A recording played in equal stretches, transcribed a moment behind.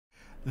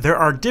There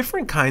are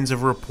different kinds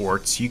of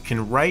reports you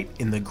can write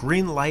in the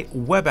Greenlite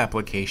web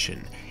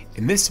application.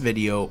 In this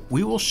video,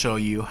 we will show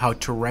you how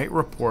to write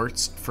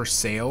reports for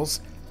sales,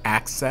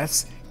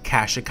 access,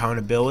 cash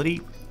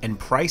accountability, and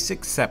price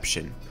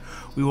exception.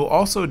 We will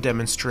also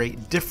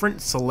demonstrate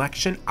different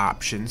selection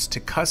options to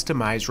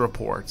customize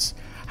reports,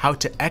 how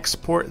to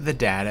export the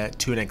data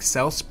to an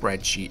Excel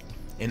spreadsheet,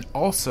 and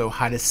also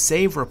how to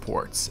save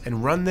reports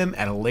and run them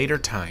at a later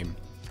time.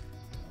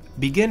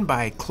 Begin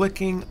by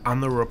clicking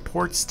on the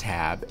Reports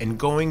tab and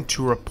going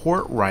to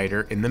Report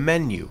Writer in the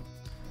menu.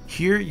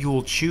 Here you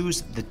will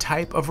choose the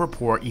type of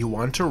report you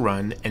want to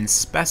run and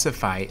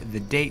specify the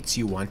dates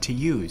you want to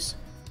use.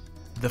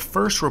 The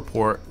first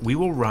report we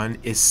will run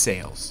is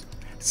Sales.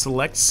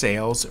 Select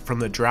Sales from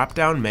the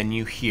drop-down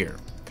menu here.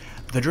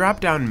 The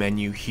drop-down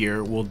menu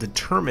here will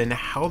determine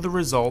how the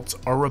results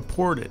are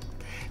reported.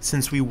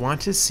 Since we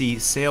want to see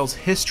sales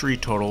history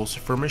totals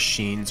for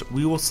machines,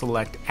 we will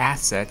select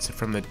Assets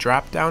from the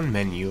drop-down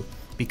menu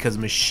because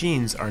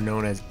machines are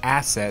known as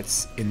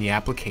assets in the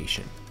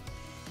application.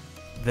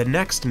 The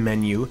next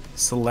menu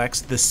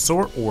selects the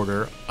sort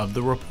order of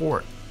the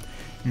report.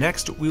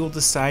 Next, we will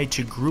decide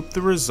to group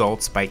the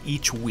results by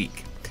each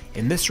week.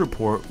 In this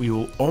report, we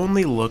will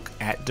only look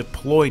at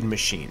deployed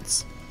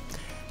machines.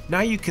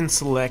 Now you can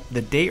select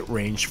the date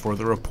range for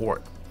the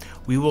report.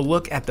 We will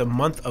look at the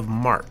month of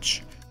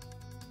March.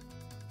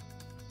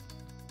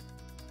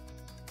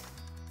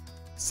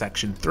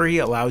 Section 3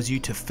 allows you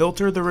to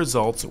filter the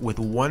results with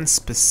one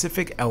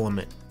specific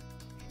element.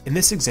 In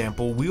this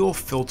example, we will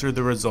filter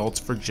the results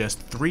for just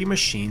 3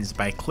 machines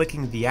by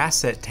clicking the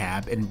Asset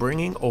tab and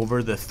bringing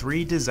over the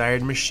 3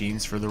 desired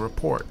machines for the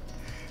report.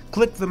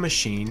 Click the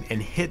machine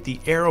and hit the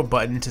arrow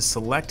button to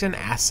select an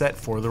asset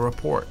for the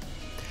report.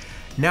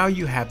 Now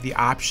you have the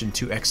option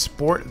to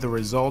export the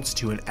results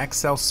to an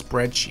Excel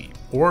spreadsheet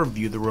or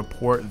view the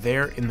report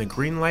there in the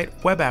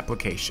Greenlite web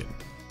application.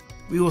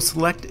 We will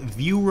select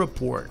View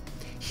Report.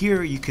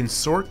 Here you can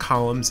sort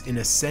columns in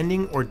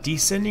ascending or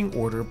descending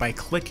order by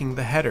clicking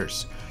the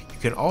headers. You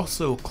can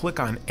also click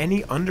on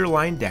any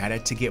underlying data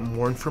to get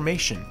more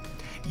information.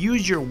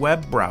 Use your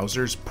web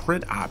browser's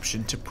print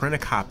option to print a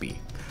copy.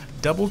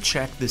 Double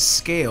check the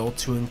scale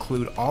to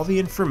include all the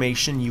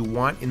information you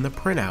want in the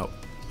printout.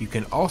 You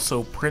can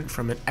also print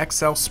from an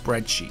Excel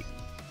spreadsheet.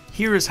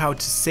 Here is how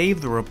to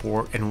save the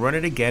report and run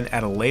it again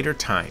at a later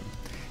time.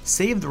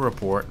 Save the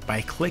report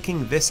by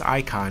clicking this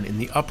icon in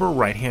the upper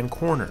right hand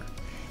corner.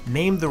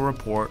 Name the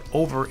report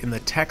over in the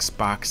text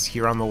box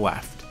here on the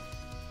left.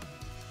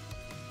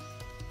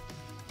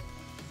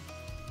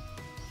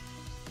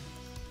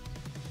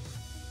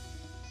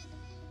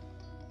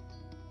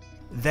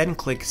 Then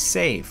click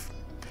Save.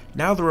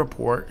 Now the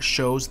report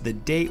shows the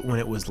date when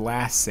it was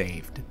last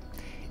saved.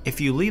 If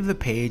you leave the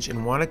page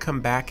and want to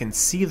come back and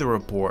see the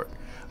report,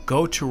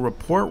 go to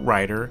Report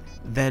Writer,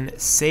 then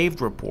Saved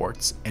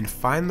Reports, and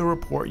find the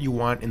report you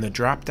want in the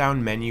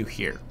drop-down menu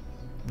here.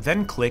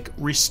 Then click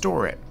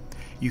Restore It.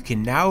 You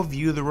can now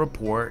view the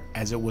report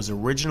as it was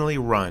originally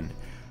run.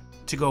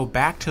 To go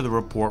back to the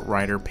Report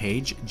Writer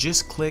page,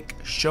 just click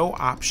Show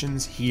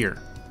Options here.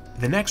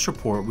 The next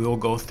report we will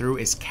go through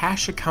is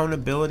Cash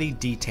Accountability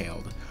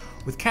Detailed.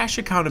 With Cash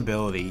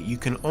Accountability, you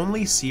can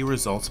only see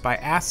results by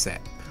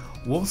asset.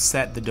 We'll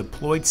set the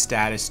deployed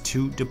status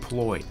to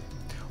Deployed.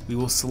 We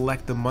will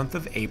select the month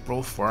of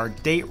April for our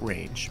date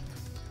range.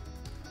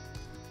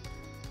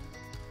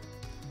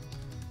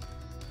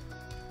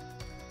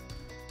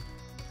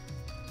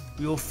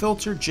 We will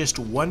filter just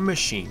one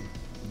machine,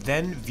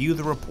 then view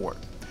the report.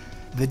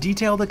 The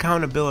Detailed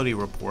Accountability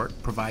Report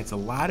provides a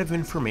lot of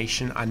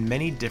information on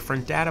many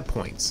different data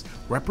points,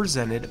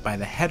 represented by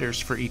the headers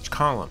for each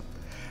column.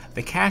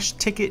 The Cash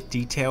Ticket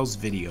Details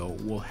video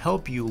will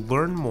help you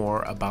learn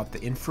more about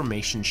the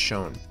information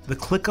shown. The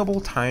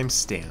clickable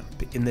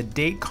timestamp in the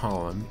date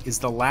column is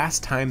the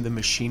last time the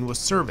machine was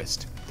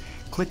serviced.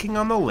 Clicking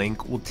on the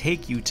link will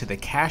take you to the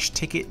Cash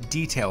Ticket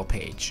Detail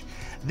page.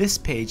 This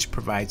page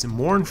provides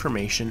more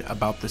information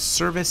about the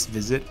service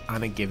visit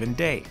on a given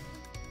day.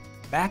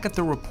 Back at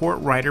the Report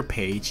Writer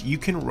page, you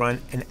can run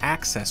an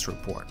access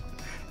report.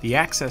 The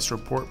access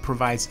report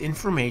provides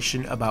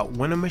information about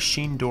when a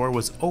machine door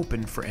was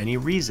opened for any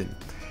reason.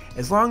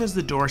 As long as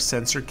the door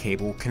sensor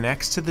cable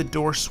connects to the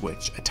door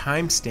switch, a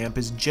timestamp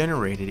is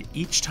generated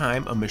each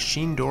time a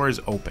machine door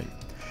is open.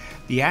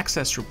 The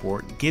access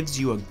report gives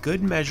you a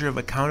good measure of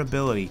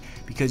accountability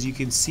because you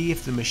can see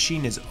if the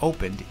machine is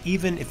opened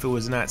even if it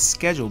was not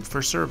scheduled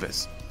for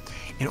service.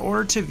 In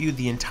order to view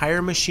the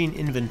entire machine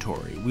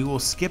inventory, we will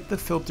skip the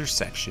filter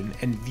section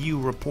and view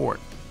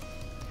report.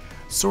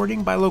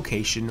 Sorting by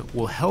location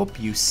will help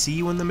you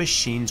see when the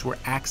machines were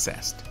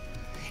accessed.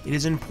 It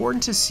is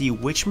important to see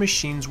which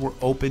machines were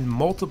opened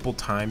multiple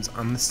times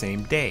on the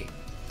same day.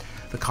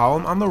 The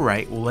column on the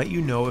right will let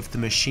you know if the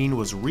machine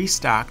was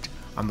restocked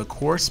on the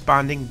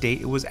corresponding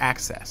date it was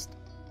accessed.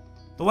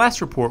 The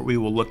last report we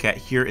will look at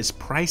here is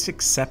Price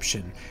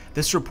Exception.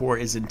 This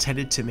report is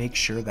intended to make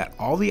sure that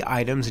all the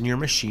items in your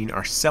machine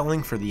are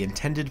selling for the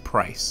intended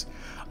price.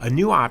 A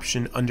new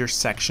option under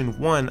Section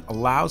 1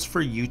 allows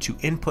for you to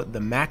input the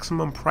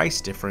maximum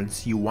price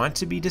difference you want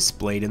to be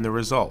displayed in the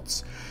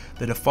results.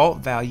 The default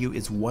value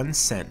is 1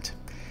 cent.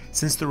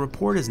 Since the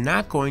report is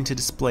not going to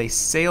display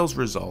sales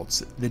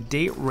results, the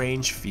date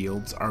range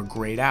fields are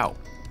grayed out.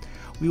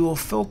 We will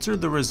filter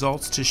the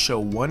results to show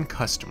one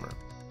customer.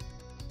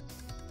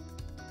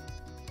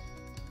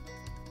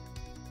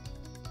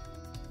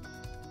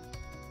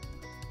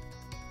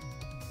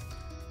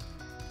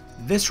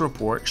 This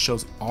report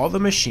shows all the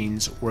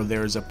machines where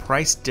there is a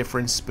price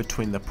difference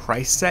between the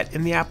price set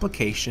in the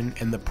application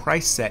and the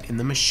price set in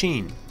the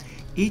machine.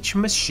 Each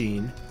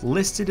machine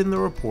listed in the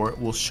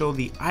report will show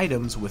the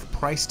items with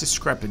price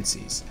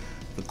discrepancies,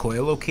 the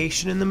coil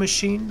location in the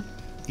machine,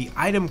 the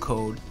item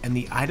code, and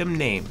the item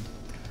name.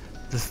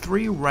 The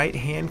 3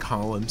 right-hand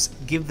columns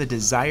give the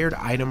desired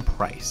item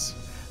price,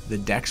 the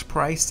DEX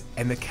price,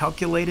 and the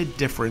calculated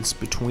difference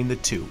between the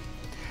two.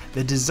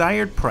 The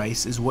desired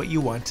price is what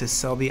you want to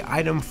sell the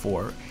item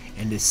for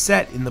and is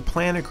set in the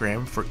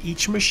planogram for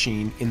each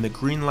machine in the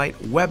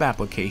Greenlite web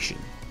application.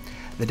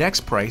 The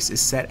DEX price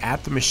is set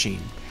at the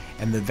machine,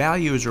 and the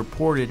value is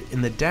reported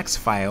in the DEX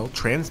file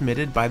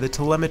transmitted by the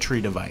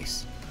telemetry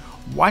device.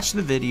 Watch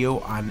the video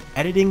on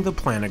editing the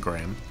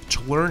planogram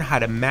to learn how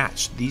to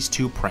match these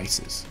two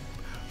prices.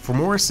 For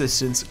more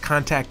assistance,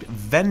 contact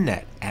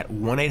Vendnet at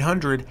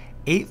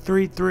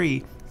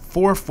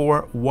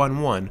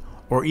 1-800-833-4411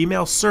 or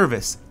email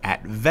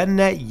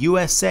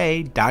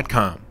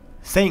service@vendnetusa.com.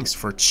 Thanks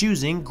for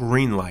choosing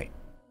Greenlite.